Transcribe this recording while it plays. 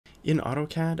In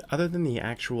AutoCAD, other than the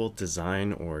actual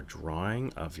design or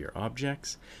drawing of your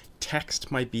objects,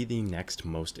 text might be the next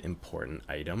most important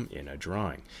item in a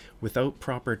drawing. Without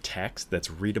proper text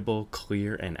that's readable,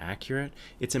 clear, and accurate,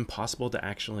 it's impossible to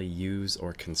actually use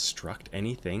or construct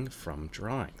anything from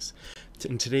drawings.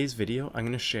 In today's video, I'm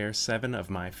going to share 7 of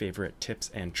my favorite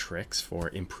tips and tricks for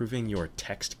improving your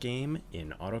text game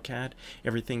in AutoCAD.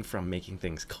 Everything from making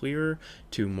things clearer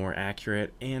to more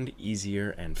accurate and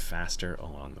easier and faster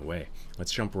along the way.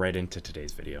 Let's jump right into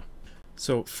today's video.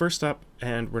 So first up,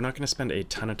 and we're not going to spend a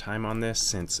ton of time on this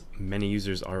since many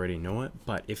users already know it,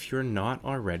 but if you're not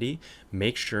already,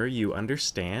 make sure you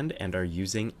understand and are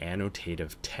using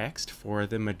annotative text for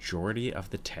the majority of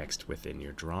the text within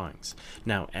your drawings.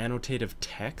 Now, annotative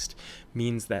text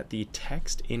means that the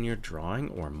text in your drawing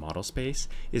or model space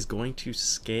is going to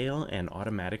scale and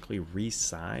automatically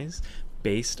resize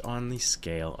based on the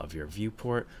scale of your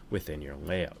viewport within your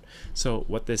layout. So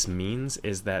what this means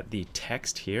is that the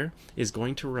text here is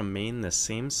going to remain the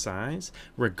same size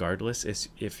regardless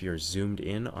if you're zoomed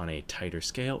in on a tighter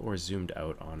scale or zoomed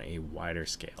out on a wider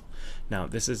scale. Now,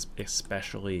 this is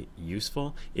especially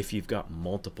useful if you've got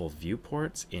multiple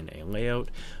viewports in a layout,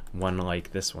 one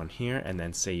like this one here, and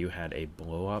then say you had a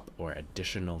blow up or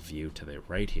additional view to the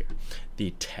right here.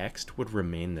 The text would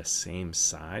remain the same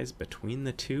size between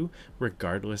the two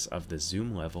regardless of the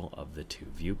zoom level of the two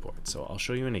viewports. So I'll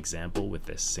show you an example with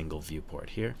this single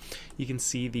viewport here. You can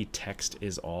see the text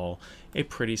is all a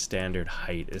pretty standard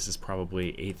height. This is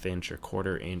probably 1/8 inch or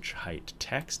 1/4 inch height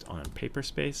text on paper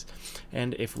space.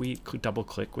 And if we double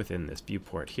click within this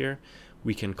viewport here,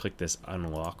 we can click this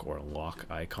unlock or lock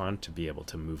icon to be able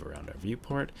to move around our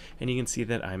viewport, and you can see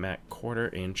that I'm at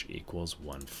 1/4 inch equals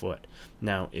 1 foot.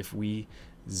 Now if we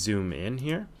zoom in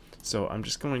here, so I'm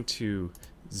just going to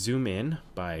zoom in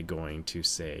by going to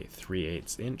say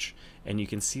 3/8 inch, and you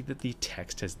can see that the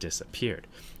text has disappeared.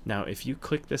 Now if you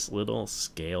click this little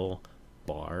scale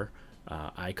bar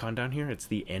icon down here, it's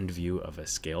the end view of a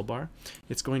scale bar.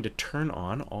 It's going to turn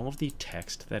on all of the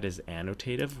text that is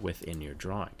annotative within your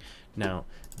drawing. Now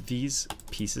these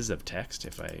pieces of text,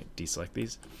 if I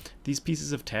deselect these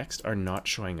pieces of text are not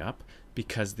showing up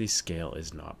because the scale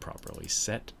is not properly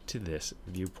set to this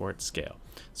viewport scale.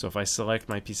 So if I select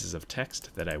my pieces of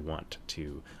text that I want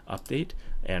to update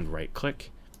and right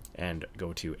click and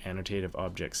go to annotative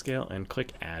object scale and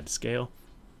click add scale,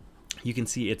 you can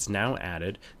see it's now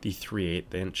added the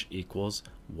 3/8 inch equals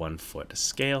 1 foot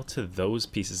scale to those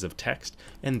pieces of text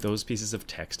and those pieces of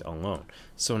text alone.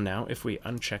 So now if we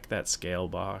uncheck that scale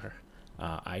bar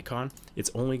icon,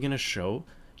 it's only going to show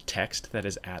text that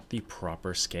is at the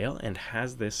proper scale and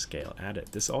has this scale added.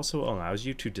 This also allows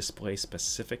you to display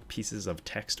specific pieces of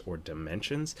text or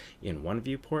dimensions in one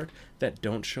viewport that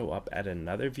don't show up at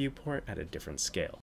another viewport at a different scale.